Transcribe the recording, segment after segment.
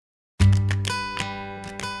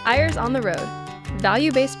Eyres on the Road,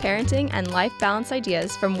 value-based parenting and life balance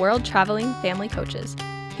ideas from world-traveling family coaches.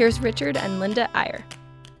 Here's Richard and Linda Eyre.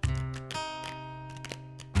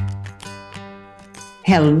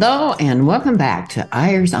 Hello and welcome back to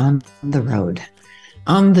Eyres on the Road,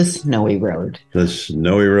 on the snowy road. The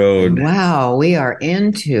snowy road. Wow, we are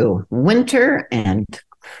into winter and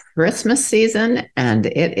Christmas season,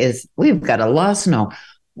 and we've got a lot of snow.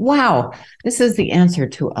 Wow, this is the answer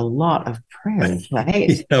to a lot of prayers,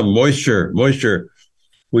 right? Yeah, moisture.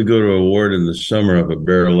 We go to a ward in the summer up at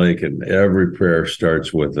Bear Lake, and every prayer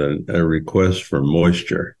starts with a request for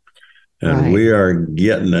moisture. And Right. We are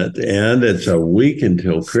getting it. And it's a week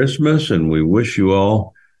until Christmas, and we wish you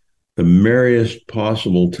all the merriest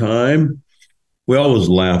possible time. We always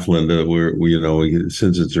laugh, Linda.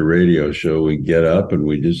 Since it's a radio show, we get up and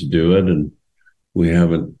we just do it, and we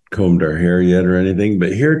haven't combed our hair yet or anything.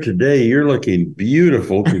 But here today, you're looking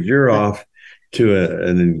beautiful because you're off to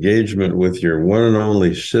an engagement with your one and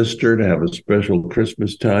only sister to have a special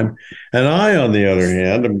Christmas time. And I, on the other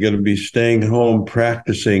hand, am going to be staying home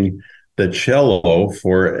practicing the cello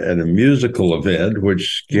for a musical event,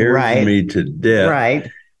 which scares me to death.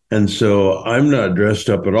 Right. And so I'm not dressed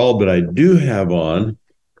up at all, but I do have on,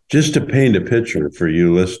 just to paint a picture for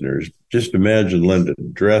you listeners, just imagine Linda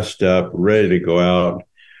dressed up, ready to go out,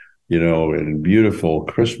 in beautiful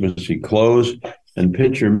Christmassy clothes, and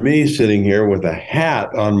picture me sitting here with a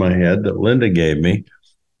hat on my head that Linda gave me,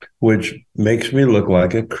 which makes me look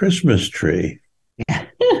like a Christmas tree. Yeah.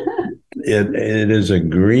 It is a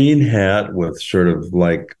green hat with sort of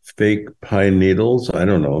like fake pine needles. I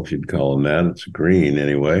don't know if you'd call them that. It's green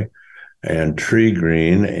anyway, and tree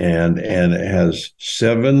green, and it has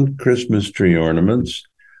 7 Christmas tree ornaments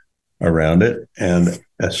around it and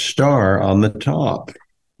a star on the top.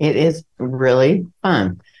 It is really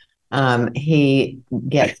fun. He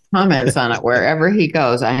gets comments on it wherever he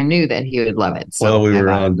goes. I knew that he would love it. So we were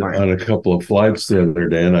on a couple of flights the other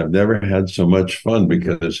day, and I've never had so much fun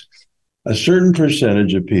because a certain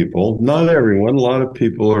percentage of people, not everyone, a lot of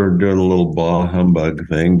people are doing a little bah humbug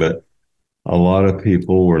thing, but a lot of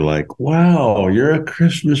people were like, wow, you're a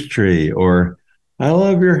Christmas tree, or I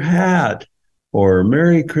love your hat, or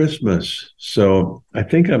Merry Christmas. So I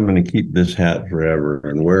think I'm going to keep this hat forever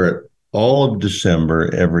and wear it all of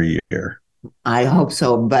December every year. I hope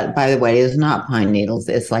so. But by the way, it's not pine needles.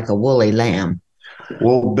 It's like a woolly lamb.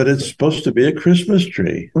 Well, but it's supposed to be a Christmas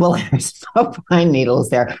tree. Well, there's no pine needles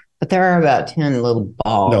there, but there are about 10 little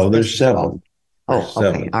balls. No, there's 7. Oh,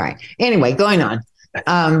 okay. All right. Anyway, going on.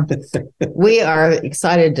 We are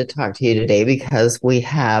excited to talk to you today because we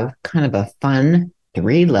have kind of a fun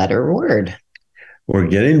 3-letter word. We're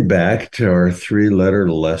getting back to our 3-letter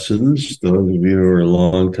lessons. Those of you who are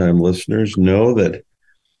longtime listeners know that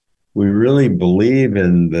we really believe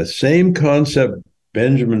in the same concept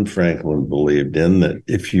Benjamin Franklin believed in, that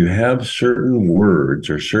if you have certain words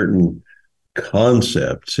or certain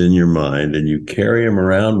concepts in your mind and you carry them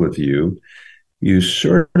around with you, you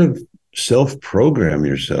sort of self-program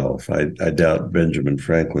yourself. I doubt Benjamin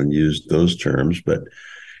Franklin used those terms, but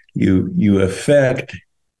you affect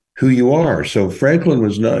who you are. So Franklin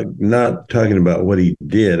was not talking about what he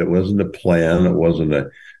did. It wasn't a plan. It wasn't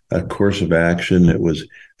a course of action. It was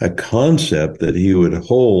a concept that he would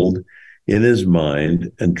hold in his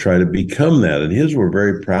mind and try to become that. And his were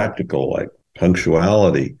very practical, like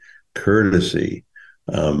punctuality, courtesy,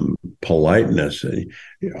 politeness.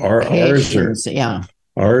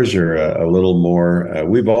 Ours are a little more,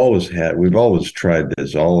 we've always tried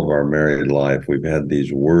this all of our married life. We've had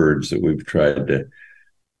these words that we've tried to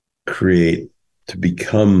create to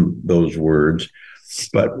become those words,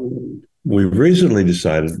 but we've recently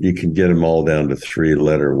decided you can get them all down to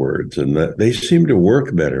 3-letter words, and that they seem to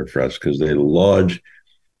work better for us because they lodge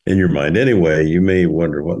in your mind. Anyway, you may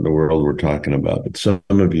wonder what in the world we're talking about, but some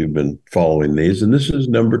of you have been following these, and this is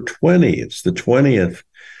number 20. It's the 20th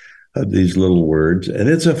of these little words, and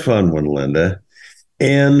it's a fun one, Linda.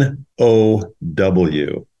 N-O-W,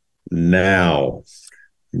 now.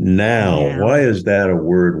 Now, why is that a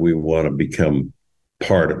word we want to become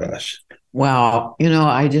part of us? Well,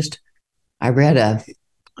 I read I heard a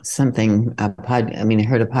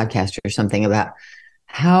podcast or something about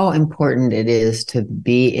how important it is to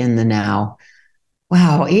be in the now.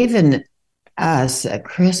 Wow, even us at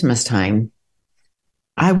Christmas time,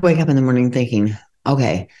 I wake up in the morning thinking,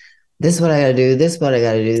 okay, this is what I got to do. This is what I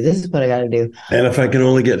got to do. This is what I got to do. And if I can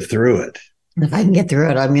only get through it. If I can get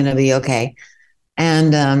through it, I'm going to be okay.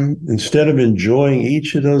 And instead of enjoying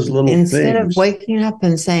each of those little things. Instead of waking up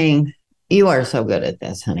and saying, you are so good at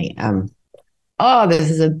this, honey. Oh,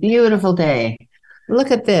 this is a beautiful day.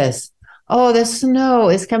 Look at this. Oh, the snow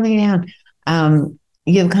is coming down.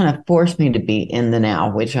 you've kind of forced me to be in the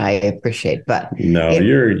now, which I appreciate. But no,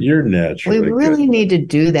 you're naturally. We really good. need to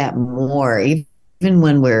do that more, even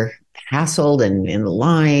when we're hassled and in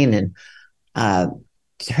line and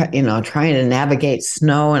trying to navigate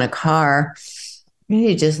snow in a car. You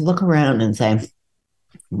need to just look around and say,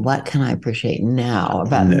 what can I appreciate now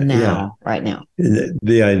about now, right now?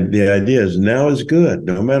 The idea is now is good,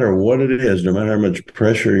 no matter what it is, no matter how much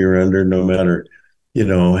pressure you're under, no matter,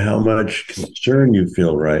 how much concern you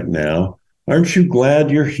feel right now. Aren't you glad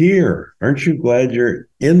you're here? Aren't you glad you're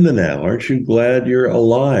in the now? Aren't you glad you're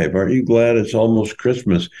alive? Aren't you glad it's almost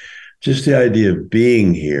Christmas? Just the idea of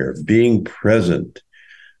being here, being present.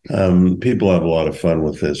 People have a lot of fun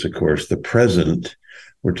with this, of course. The present,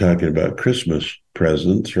 we're talking about Christmas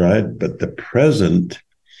presents, right? But the present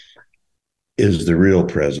is the real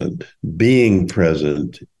present. Being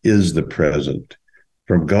present is the present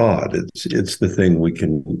from God. It's the thing we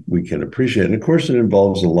can appreciate. And of course, it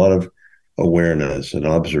involves a lot of awareness and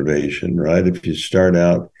observation, right? If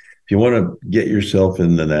you want to get yourself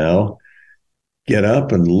in the now, get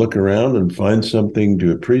up and look around and find something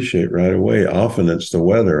to appreciate right away. Often it's the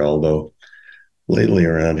weather, although lately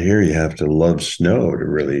around here, you have to love snow to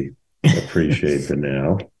really appreciate the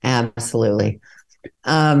now. Absolutely.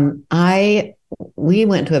 We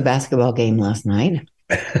went to a basketball game last night.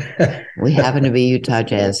 We happen to be Utah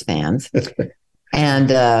Jazz fans.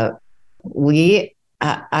 And I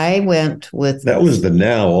went with... That was the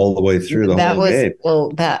now all the way through the whole game.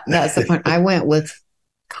 Well, that's the point. I went with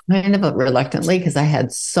kind of reluctantly because I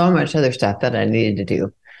had so much other stuff that I needed to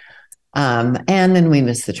do. And then we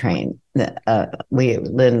missed the train. We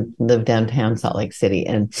live downtown Salt Lake City,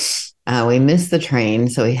 and we missed the train,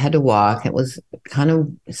 so we had to walk. It was kind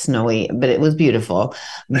of snowy, but it was beautiful.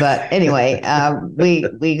 But anyway,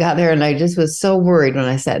 we got there, and I just was so worried when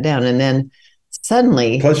I sat down, and then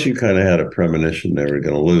suddenly... Plus, you kind of had a premonition they were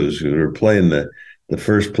going to lose. We were playing the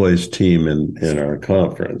first place team in our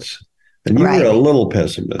conference, and you were a little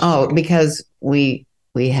pessimistic. Oh, because we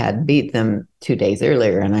had beat them 2 days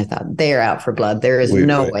earlier, and I thought they're out for blood. There's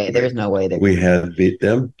no way. We had beat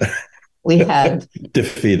them. We had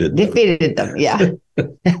defeated them. Yeah,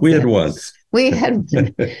 we had won. We had,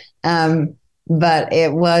 but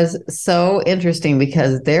it was so interesting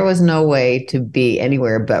because there was no way to be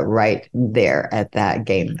anywhere but right there at that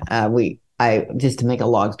game. I just to make a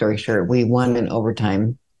long story short, we won in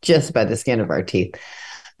overtime just by the skin of our teeth.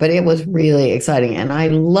 But it was really exciting. And I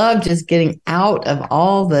loved just getting out of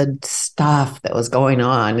all the stuff that was going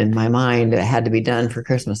on in my mind that had to be done for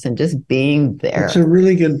Christmas and just being there. That's a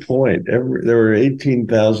really good point. There were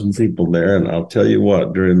 18,000 people there. And I'll tell you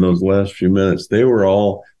what, during those last few minutes, they were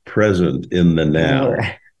all present in the now.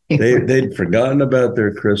 They'd forgotten about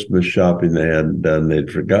their Christmas shopping they hadn't done. They'd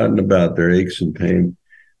forgotten about their aches and pains.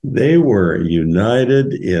 They were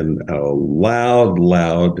united in a loud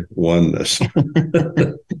oneness.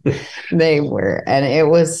 They were. And it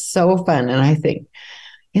was so fun. And I think,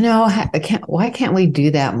 why can't we do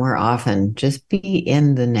that more often? Just be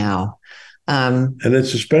in the now. And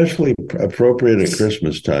it's especially appropriate at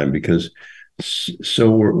Christmas time because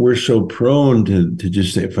we're so prone to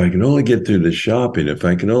just say, if I can only get through the shopping, if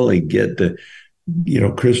I can only get to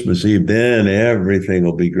Christmas Eve, then everything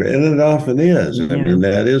will be great. And it often is. Yeah. I mean,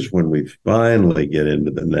 that is when we finally get into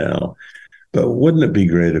the now. But wouldn't it be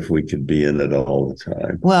great if we could be in it all the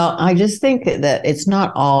time? Well, I just think that it's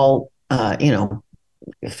not all,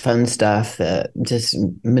 fun stuff, just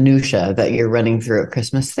minutia that you're running through at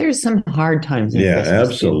Christmas. There's some hard times in Christmas. Yeah,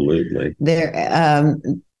 absolutely.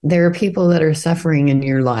 There are people that are suffering in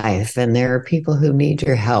your life, and there are people who need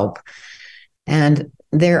your help. And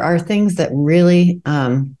there are things that really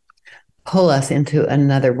pull us into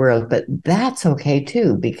another world, but that's okay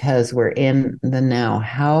too, because we're in the now.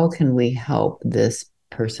 How can we help this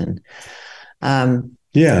person?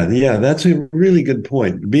 Yeah, that's a really good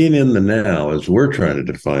point. Being in the now, as we're trying to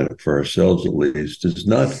define it for ourselves at least, is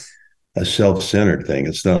not a self-centered thing.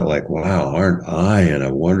 It's not like, wow, aren't I in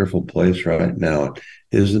a wonderful place right now?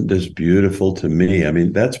 Isn't this beautiful to me? I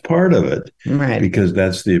mean, that's part of it, right? Because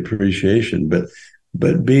that's the appreciation.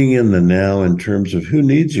 But being in the now in terms of who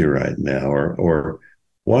needs you right now, or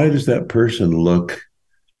why does that person look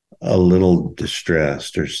a little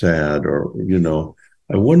distressed or sad, or,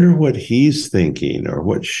 I wonder what he's thinking or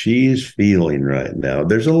what she's feeling right now.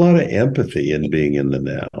 There's a lot of empathy in being in the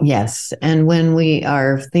now. Yes. And when we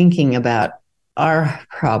are thinking about our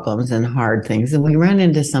problems and hard things, and we run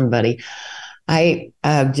into somebody, I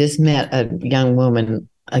just met a young woman,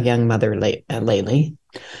 a young mother lately,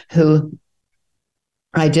 who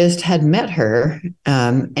I just had met her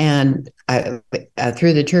and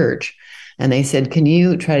through the church. And they said, can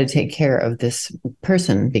you try to take care of this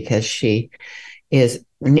person? Because she is,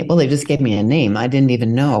 well, they just gave me a name. I didn't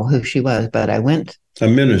even know who she was, but I went. A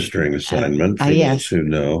ministering assignment for those who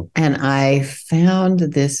know. And I found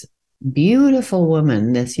this beautiful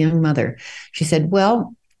woman, this young mother. She said,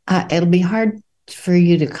 well, it'll be hard for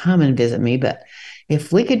you to come and visit me, but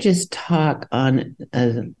if we could just talk on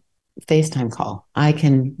a FaceTime call, I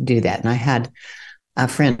can do that. And I had a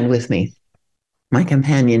friend with me, my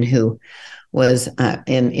companion, who was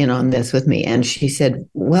in on this with me. And she said,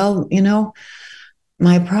 well,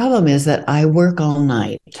 my problem is that I work all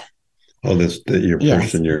night. Oh, that's your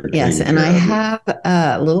person you're Yes, and I have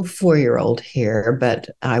a little 4-year-old here, but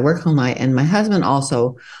I work all night, and my husband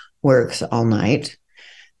also works all night.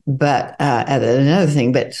 But another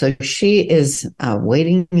thing, so she is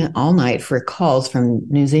waiting all night for calls from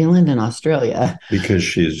New Zealand and Australia. Because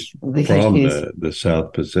she's from the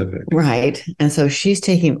South Pacific. Right. And so she's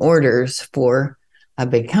taking orders for a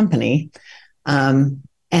big company. And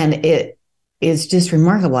it is just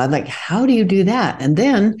remarkable. I'm like, how do you do that? And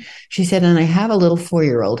then she said, and I have a little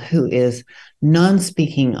 4-year-old who is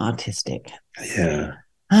non-speaking autistic. Yeah.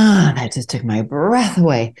 That just took my breath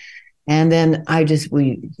away. And then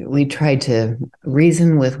we tried to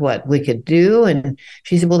reason with what we could do. And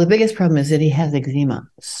she said, well, the biggest problem is that he has eczema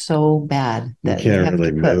so bad that you have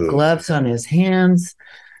to put gloves on his hands.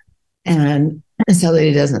 And so that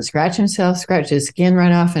he doesn't scratch himself, scratch his skin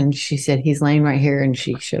right off. And she said, he's laying right here. And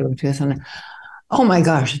she showed him to us. And oh my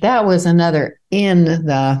gosh, that was another in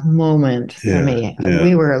the moment for me. Yeah.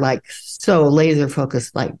 We were like so laser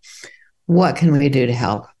focused, like, what can we do to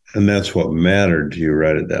help? And that's what mattered to you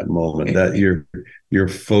right at that moment, that your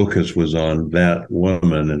focus was on that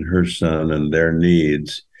woman and her son and their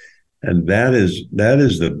needs. And that is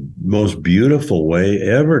the most beautiful way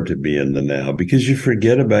ever to be in the now, because you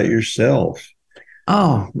forget about yourself.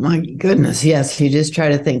 Oh, my goodness. Yes. You just try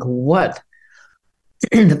to think what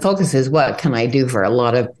the focus is, what can I do for a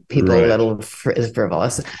lot of people right. that is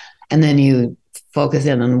frivolous? And then you focus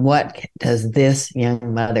in on what does this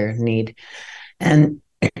young mother need? And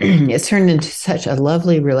it's turned into such a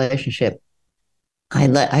lovely relationship. I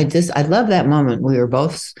love that moment. We were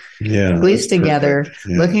both squeezed together,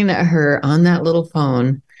 looking at her on that little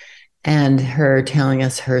phone, and her telling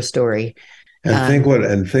us her story.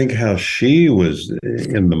 And think how she was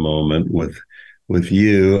in the moment with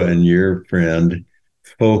you and your friend,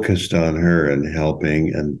 focused on her and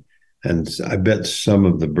helping, and I bet some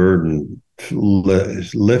of the burden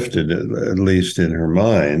lifted, at least in her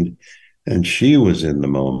mind, and she was in the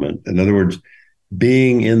moment. In other words,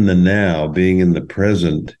 being in the now, being in the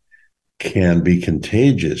present, can be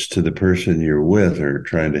contagious to the person you're with or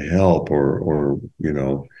trying to help or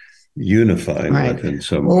unifying right. with in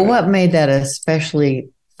some way. What made that especially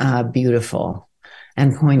beautiful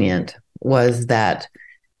and poignant was that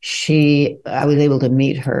I was able to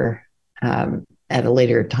meet her at a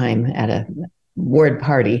later time at a ward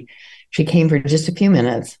party. She came for just a few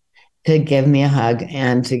minutes to give me a hug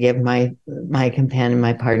and to give my companion,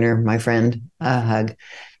 my partner, my friend a hug.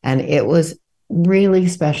 And it was really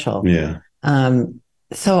special. Yeah.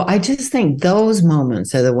 So I just think those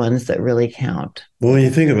moments are the ones that really count. Well, when you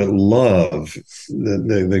think of it, love,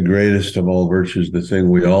 the greatest of all virtues, the thing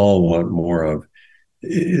we all want more of,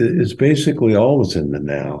 is basically always in the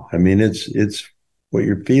now. I mean, it's what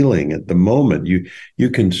you're feeling at the moment. You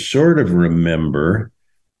can sort of remember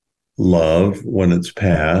love when it's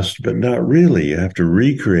past, but not really. You have to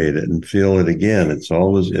recreate it and feel it again. It's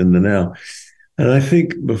always in the now. And I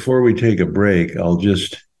think before we take a break, I'll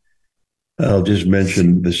just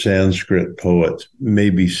mention the Sanskrit poet,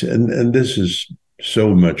 maybe, and this is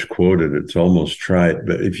so much quoted, it's almost trite,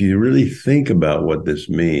 but if you really think about what this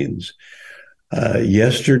means,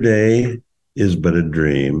 yesterday is but a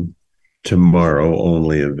dream, tomorrow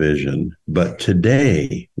only a vision, but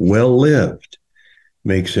today, well lived,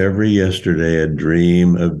 makes every yesterday a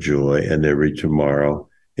dream of joy and every tomorrow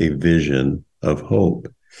a vision of hope.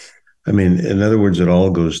 I mean, in other words, it all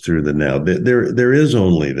goes through the now. There is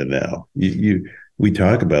only the now. We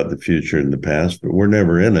talk about the future and the past, but we're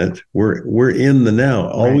never in it. We're in the now.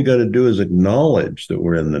 All right. We got to do is acknowledge that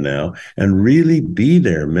we're in the now and really be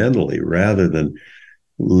there mentally, rather than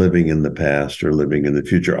living in the past or living in the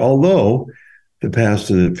future. Although the past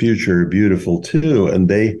and the future are beautiful too, and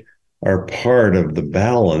they are part of the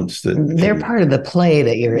balance they're part of the play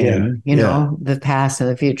that you're in. The past and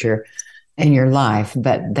the future in your life,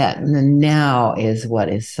 but that the now is what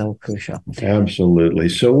is so crucial. Absolutely.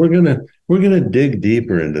 So we're gonna dig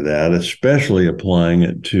deeper into that, especially applying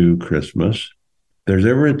it to Christmas. If there's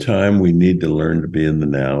ever a time we need to learn to be in the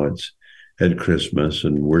now, it's at Christmas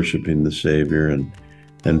and worshiping the Savior and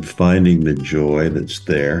and finding the joy that's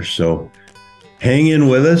there. So hang in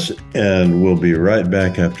with us, and we'll be right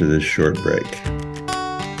back after this short break.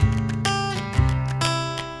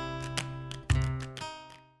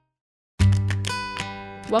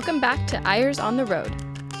 Welcome back to Eyres on the Road.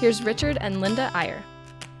 Here's Richard and Linda Eyre.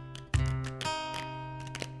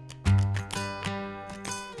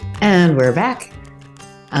 And we're back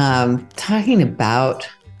talking about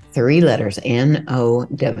 3 letters,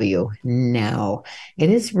 N-O-W, now. It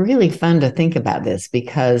is really fun to think about this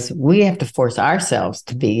because we have to force ourselves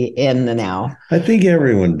to be in the now. I think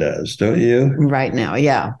everyone does, don't you? Right now,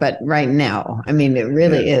 yeah. But right now, I mean, it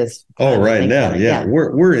really is. Oh, right now, yeah.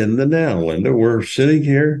 We're in the now, Linda. We're sitting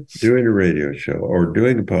here doing a radio show or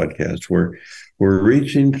doing a podcast where we're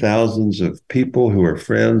reaching thousands of people who are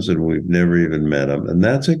friends and we've never even met them. And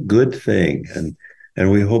that's a good thing. And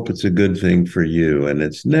we hope it's a good thing for you. And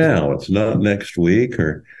it's now. It's not next week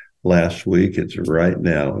or last week. It's right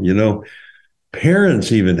now. You know,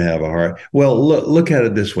 parents even have a hard. Well, look at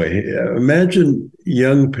it this way. Imagine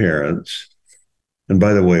young parents. And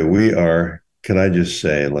by the way, we are, can I just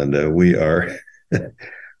say, Linda, we are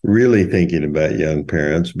really thinking about young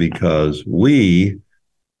parents because we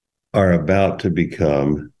are about to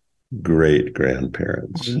become great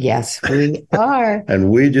grandparents. Yes, we are. And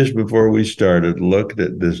we just before we started looked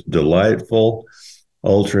at this delightful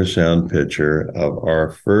ultrasound picture of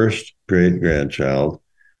our first great grandchild,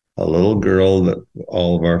 a little girl that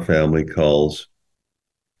all of our family calls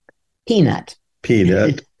Peanut.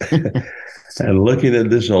 And looking at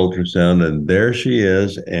this ultrasound, and there she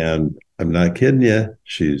is, and I'm not kidding you,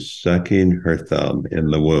 she's sucking her thumb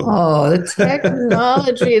in the womb. Oh, the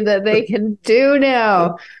technology that they can do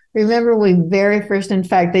now. Remember, we very first, in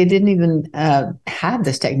fact, they didn't even have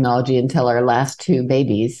this technology until our last 2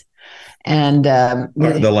 babies. And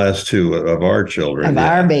the last 2 of our children. Of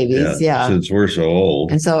our babies, yeah. Since we're so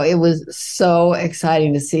old. And so it was so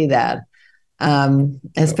exciting to see that,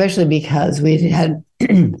 especially because we had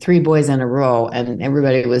 3 boys in a row and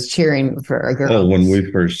everybody was cheering for a girl. Oh, when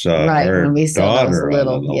we first saw our when we saw daughter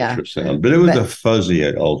little, on an ultrasound. But it was a fuzzy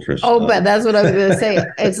ultrasound. Oh, but that's what I was going to say.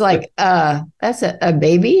 It's like, that's a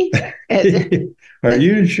baby? Are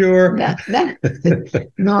you sure?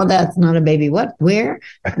 No, that's not a baby. What? Where?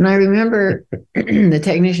 And I remember the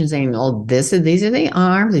technician saying, "Oh, these are the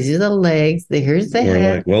arms. These are the legs. Here's the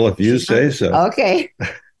head." Like, well, if you say so. Okay.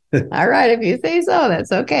 All right. If you say so,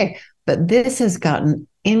 that's okay. But this has gotten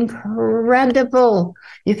incredible.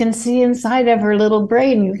 You can see inside of her little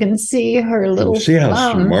brain. You can see her little see how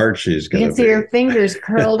thumb. Smart she's going to be. You can see her fingers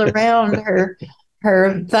curled around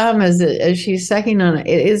her thumb as she's sucking on it.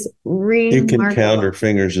 It is remarkable. You can count her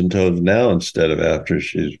fingers and toes now instead of after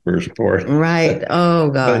she's first born. Right. Oh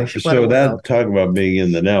gosh. So that talk about being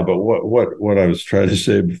in the now. But what I was trying to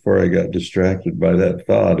say before I got distracted by that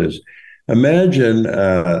thought is, imagine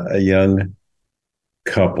a young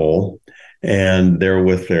couple, and they're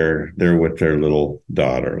with their little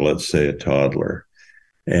daughter, let's say a toddler,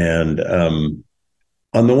 and on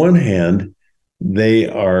the one hand, they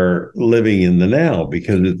are living in the now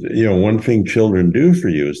because, one thing children do for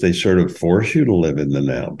you is they sort of force you to live in the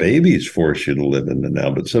now. Babies force you to live in the now,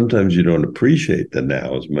 but sometimes you don't appreciate the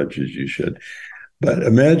now as much as you should. But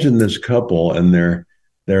imagine this couple, and they're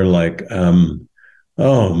like,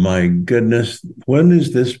 oh my goodness, when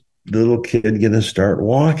is this little kid going to start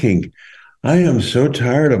walking? I am so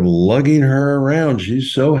tired of lugging her around.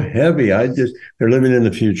 She's so heavy. They're living in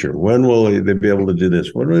the future. When will they be able to do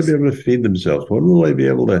this? When will they be able to feed themselves? When will they be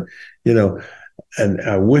able to, and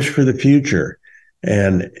I wish for the future. But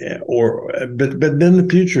then the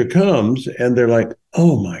future comes and they're like,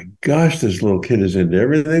 oh my gosh, this little kid is into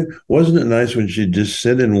everything. Wasn't it nice when she'd just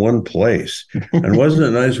sit in one place? And wasn't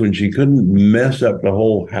it nice when she couldn't mess up the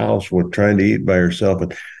whole house with trying to eat by herself?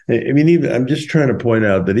 And I mean, I'm just trying to point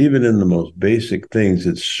out that even in the most basic things,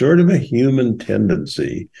 it's sort of a human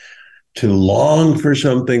tendency to long for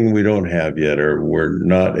something we don't have yet, or we're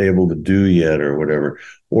not able to do yet, or whatever,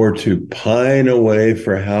 or to pine away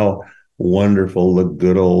for how wonderful the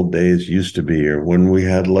good old days used to be, or when we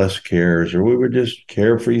had less cares, or we were just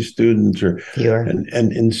carefree students, or Pure.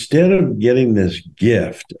 And instead of getting this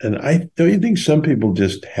gift, and I don't you think some people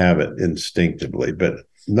just have it instinctively, but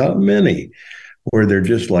not many, where they're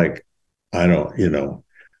just like, I don't, I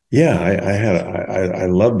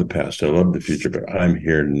love the past, I love the future, but I'm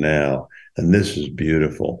here now, and this is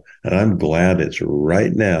beautiful, and I'm glad it's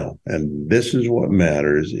right now, and this is what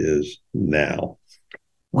matters is now.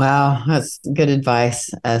 Wow, that's good advice,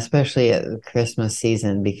 especially at the Christmas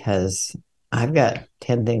season, because I've got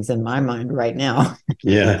 10 things in my mind right now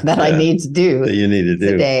that I need to do that you need to do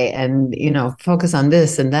today, and focus on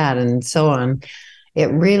this and that and so on.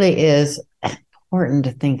 it really is important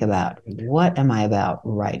to think about, what am I about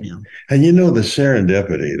right now? And the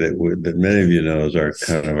serendipity that many of you know is our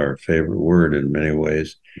kind of our favorite word in many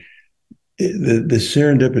ways. The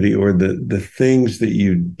serendipity, or the things that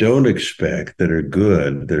you don't expect that are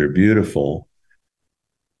good, that are beautiful,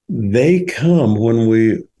 they come when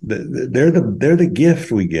they're the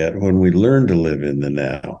gift we get when we learn to live in the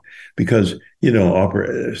now. Because think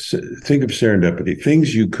of serendipity,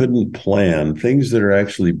 things you couldn't plan, things that are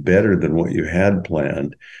actually better than what you had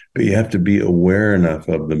planned, but you have to be aware enough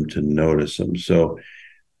of them to notice them. So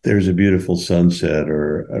there's a beautiful sunset,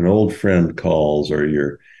 or an old friend calls, or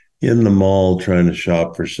you're in the mall trying to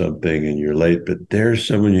shop for something and you're late, but there's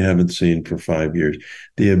someone you haven't seen for 5 years.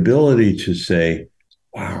 The ability to say,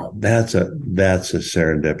 wow, that's a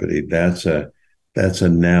serendipity. That's a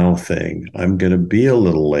now thing. I'm going to be a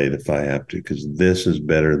little late if I have to, because this is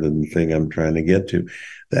better than the thing I'm trying to get to.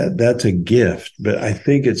 That's a gift, but I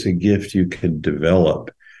think it's a gift you can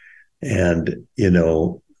develop. And,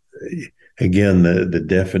 again, the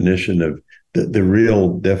definition of the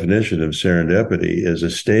real definition of serendipity is a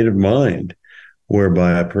state of mind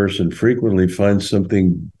whereby a person frequently finds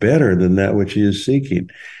something better than that which he is seeking.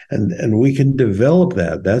 And we can develop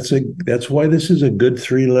that. That's why this is a good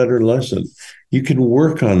 3-letter lesson. You can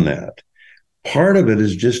work on that. Part of it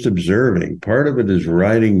is just observing. Part of it is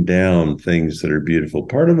writing down things that are beautiful.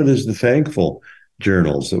 Part of it is the thankful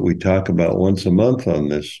journals that we talk about once a month on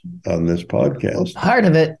this podcast. Part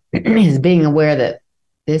of it is being aware that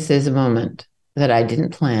this is a moment that I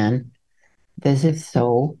didn't plan. This is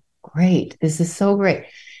so great. This is so great.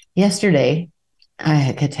 Yesterday, I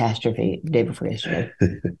had catastrophe. Day before yesterday,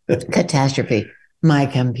 catastrophe. My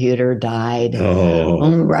computer died.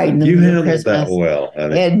 Oh, right in the you middle of handled Christmas. that well,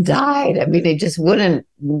 honey. It died. I mean, it just wouldn't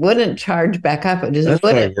charge back up. It just That's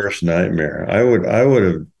wouldn't. my worst nightmare. I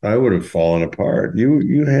would have fallen apart.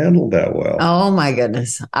 You handled that well. Oh my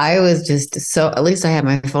goodness. I was just so, at least I had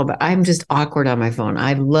my phone, but I'm just awkward on my phone.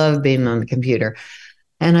 I love being on the computer.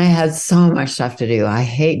 And I had so much stuff to do. I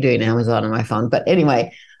hate doing Amazon on my phone. But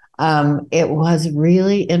anyway, it was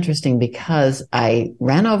really interesting because I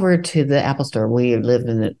ran over to the Apple store. We lived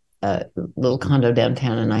in a little condo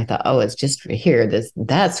downtown, and I thought, oh, it's just here.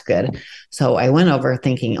 That's good. So I went over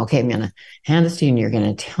thinking, okay, I'm going to hand this to you, and you're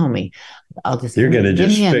going to tell me. You're going to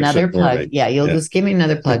just give me fix another it for plug. me. Yeah, you'll just give me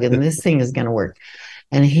another plug, and this thing is going to work.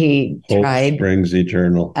 And he Hope tried. springs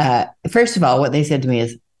eternal. First of all, what they said to me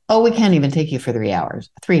is, oh, we can't even take you for 3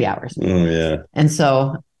 hours. 3 hours. Oh yeah. And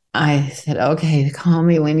so I said, okay, call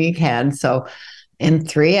me when you can. So in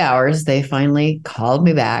 3 hours, they finally called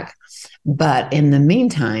me back. But in the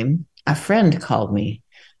meantime, a friend called me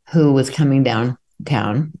who was coming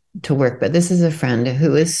downtown to work. But this is a friend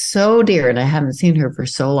who is so dear, and I haven't seen her for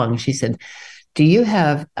so long. She said, do you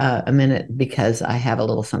have a minute? Because I have a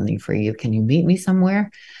little something for you. Can you meet me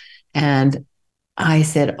somewhere? And I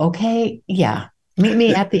said, okay, yeah. Meet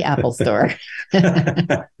me at the Apple store.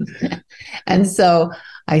 And so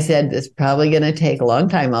I said, it's probably going to take a long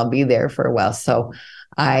time. I'll be there for a while. So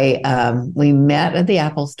we met at the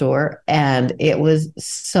Apple store, and it was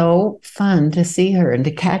so fun to see her and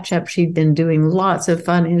to catch up. She'd been doing lots of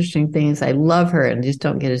fun, interesting things. I love her and just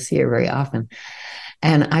don't get to see her very often.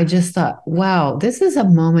 And I just thought, wow, this is a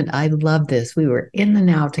moment. I love this. We were in the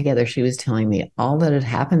now together. She was telling me all that had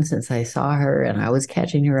happened since I saw her, and I was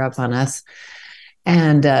catching her up on us.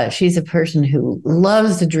 And she's a person who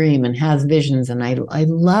loves to dream and has visions. And I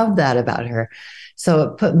love that about her. So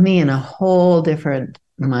it put me in a whole different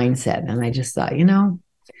mindset. And I just thought,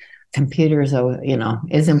 computers,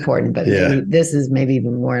 is important, but maybe this is maybe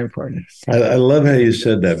even more important. I love how you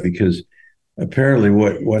said that, because apparently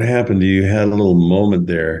what happened to you had a little moment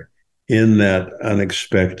there in that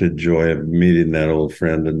unexpected joy of meeting that old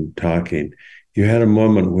friend and talking. You had a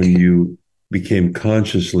moment when you became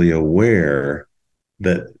consciously aware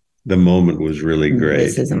that the moment was really great.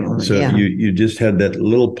 This is a moment, so you just had that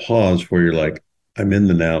little pause where you're like, I'm in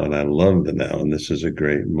the now and I love the now, and this is a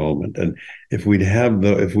great moment. And if we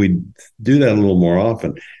do that a little more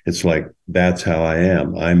often, it's like, that's how I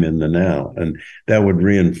am. I'm in the now. And that would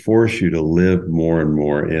reinforce you to live more and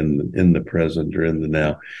more in the present or in the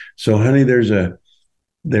now. So honey, there's a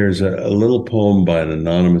little poem by an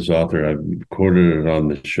anonymous author. I've quoted it on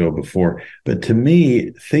the show before, but to me,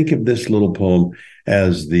 think of this little poem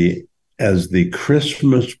as the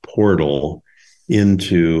Christmas portal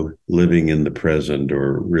into living in the present,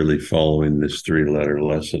 or really following this 3-letter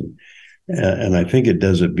lesson. And I think it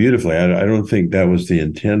does it beautifully. I don't think that was the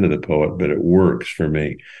intent of the poet, but it works for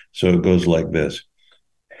me. So it goes like this: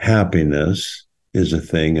 happiness is a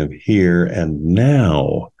thing of here and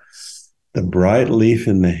now. The bright leaf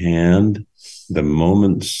in the hand, the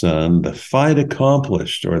moment sun, the fight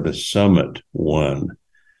accomplished, or the summit won.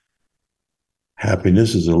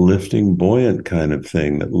 Happiness is a lifting, buoyant kind of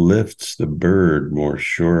thing that lifts the bird more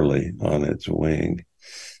surely on its wing.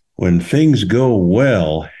 When things go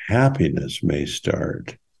well, happiness may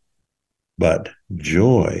start, but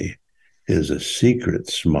joy is a secret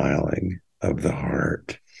smiling of the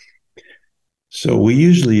heart. So we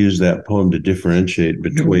usually use that poem to differentiate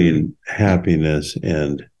between happiness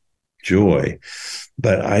and joy.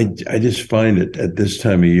 But I just find it at this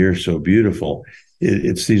time of year so beautiful.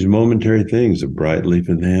 It's these momentary things, a bright leaf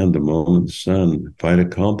in the hand, the moment's sun, fight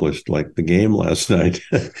accomplished, like the game last night.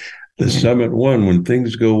 The summit won. When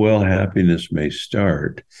things go well, happiness may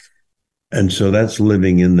start. And so that's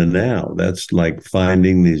living in the now. That's like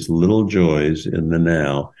finding these little joys in the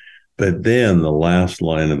now. But then the last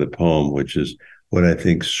line of the poem, which is what I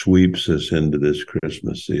think sweeps us into this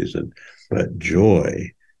Christmas season, but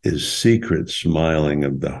joy is secret smiling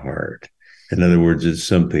of the heart. In other words, it's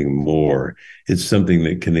something more. It's something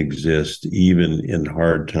that can exist even in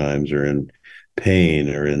hard times or in pain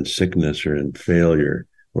or in sickness or in failure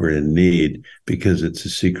or in need, because it's a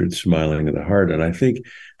secret smiling of the heart. And I think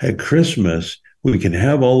at Christmas, we can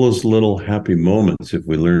have all those little happy moments if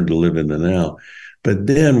we learn to live in the now. But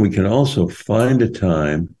then we can also find a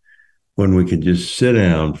time when we can just sit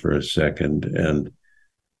down for a second and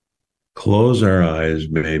close our eyes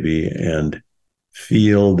maybe and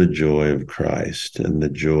feel the joy of Christ and the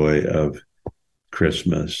joy of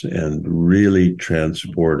Christmas and really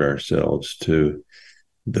transport ourselves to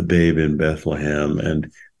the babe in Bethlehem.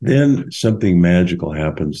 And then something magical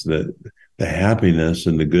happens, that the happiness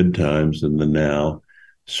and the good times and the now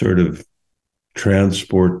sort of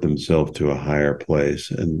transport themselves to a higher place,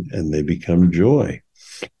 and they become joy.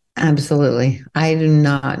 Absolutely. I do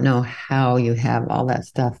not know how you have all that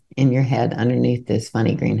stuff in your head underneath this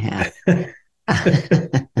funny green hat.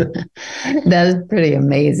 That is pretty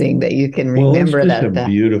amazing that you can remember that. It's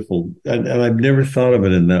beautiful, and I've never thought of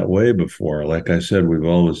it in that way before. Like I said, we've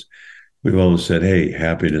always said, hey,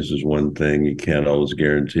 happiness is one thing. You can't always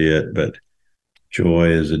guarantee it, but joy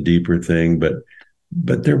is a deeper thing. But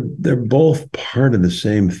they're both part of the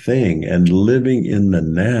same thing. And living in the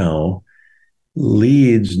now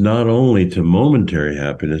leads not only to momentary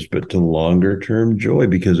happiness, but to longer term joy,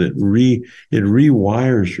 because it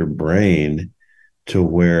rewires your brain to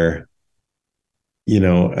where,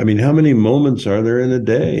 I mean, how many moments are there in a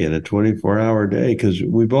day, in a 24-hour day? Because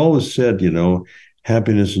we've always said,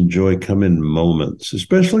 happiness and joy come in moments,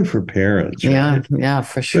 especially for parents. Right? Yeah,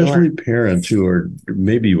 for sure. Especially parents who are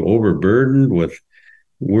maybe overburdened with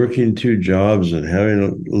working 2 jobs and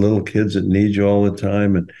having little kids that need you all the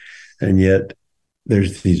time. And yet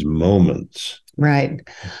there's these moments. Right.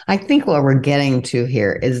 I think what we're getting to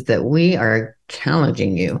here is that we are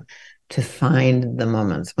challenging you to find the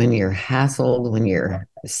moments when you're hassled, when you're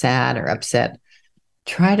sad or upset.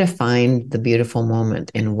 Try to find the beautiful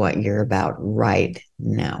moment in what you're about right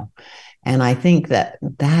now. And I think that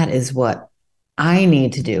is what I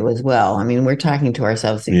need to do as well. I mean, we're talking to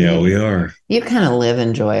oourselves. Yeah, we are. You kind of live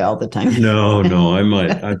in joy all the time. No,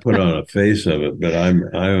 I put on a face of it, but I'm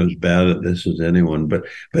as bad at this as anyone. But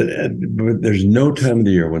there's no time of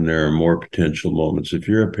the year when there are more potential moments. If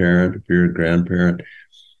you're a parent, if you're a grandparent,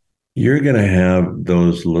 you're going to have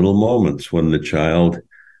those little moments when the child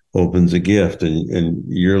opens a gift and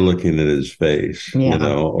you're looking at his face,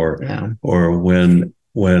 or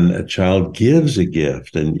when a child gives a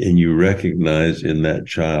gift and you recognize in that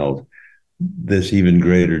child this even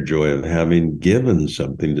greater joy of having given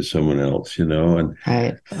something to someone else, and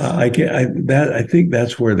right. I think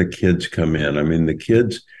that's where the kids come in. I mean, the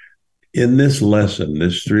kids in this lesson,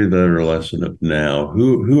 this 3-letter lesson of now,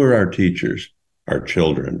 who are our teachers? Our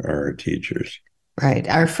children are our teachers. Right.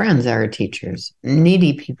 Our friends are our teachers.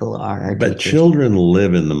 Needy people are our teachers. But children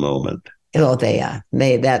live in the moment. Oh,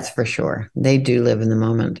 that's for sure. They do live in the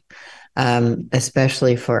moment,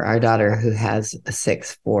 especially for our daughter who has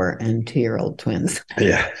 6, 4, and 2-year-old twins.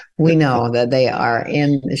 Yeah. We know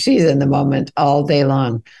that she's in the moment all day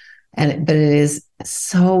long. But it is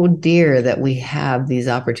so dear that we have these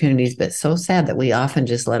opportunities, but so sad that we often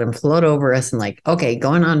just let them float over us and like, okay,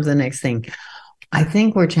 going on to the next thing. I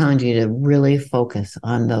think we're challenging you to really focus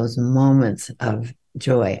on those moments of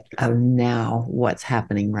joy of now, what's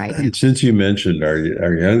happening right now. And since you mentioned our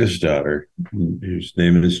youngest daughter, whose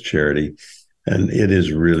name is Charity, and it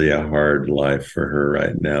is really a hard life for her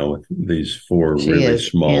right now with these 4 really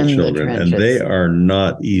small children. And they are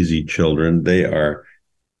not easy children. They are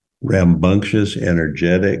rambunctious,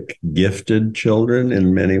 energetic, gifted children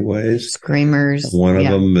in many ways. Screamers. One of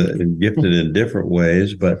them gifted in different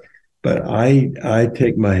ways, but But I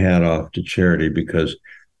take my hat off to Charity because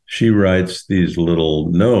she writes these little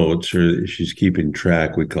notes, or she's keeping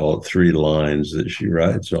track. We call it 3 lines that she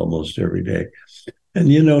writes almost every day.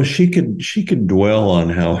 And she could dwell on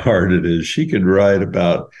how hard it is. She could write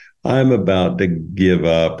about, I'm about to give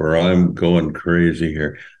up, or I'm going crazy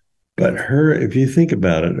here. But if you think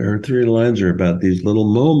about it, her 3 lines are about these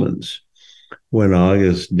little moments. When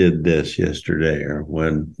August did this yesterday, or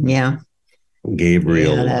when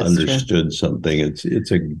Gabriel understood something.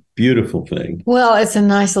 It's a beautiful thing. Well, it's a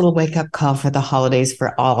nice little wake-up call for the holidays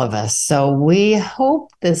for all of us. So we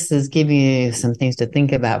hope this is giving you some things to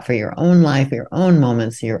think about for your own life, your own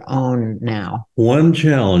moments, your own now. One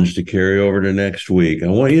challenge to carry over to next week. I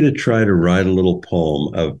want you to try to write a little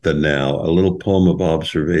poem of the now, a little poem of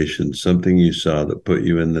observation, something you saw that put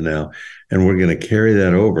you in the now. And we're going to carry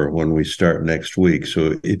that over when we start next week.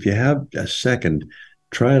 So if you have a second,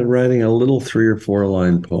 try writing a little 3 or 4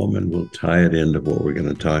 line poem, and we'll tie it into what we're going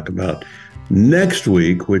to talk about next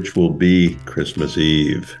week, which will be Christmas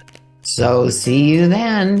Eve. So see you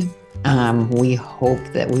then. We hope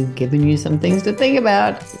that we've given you some things to think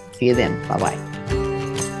about. See you then. Bye-bye.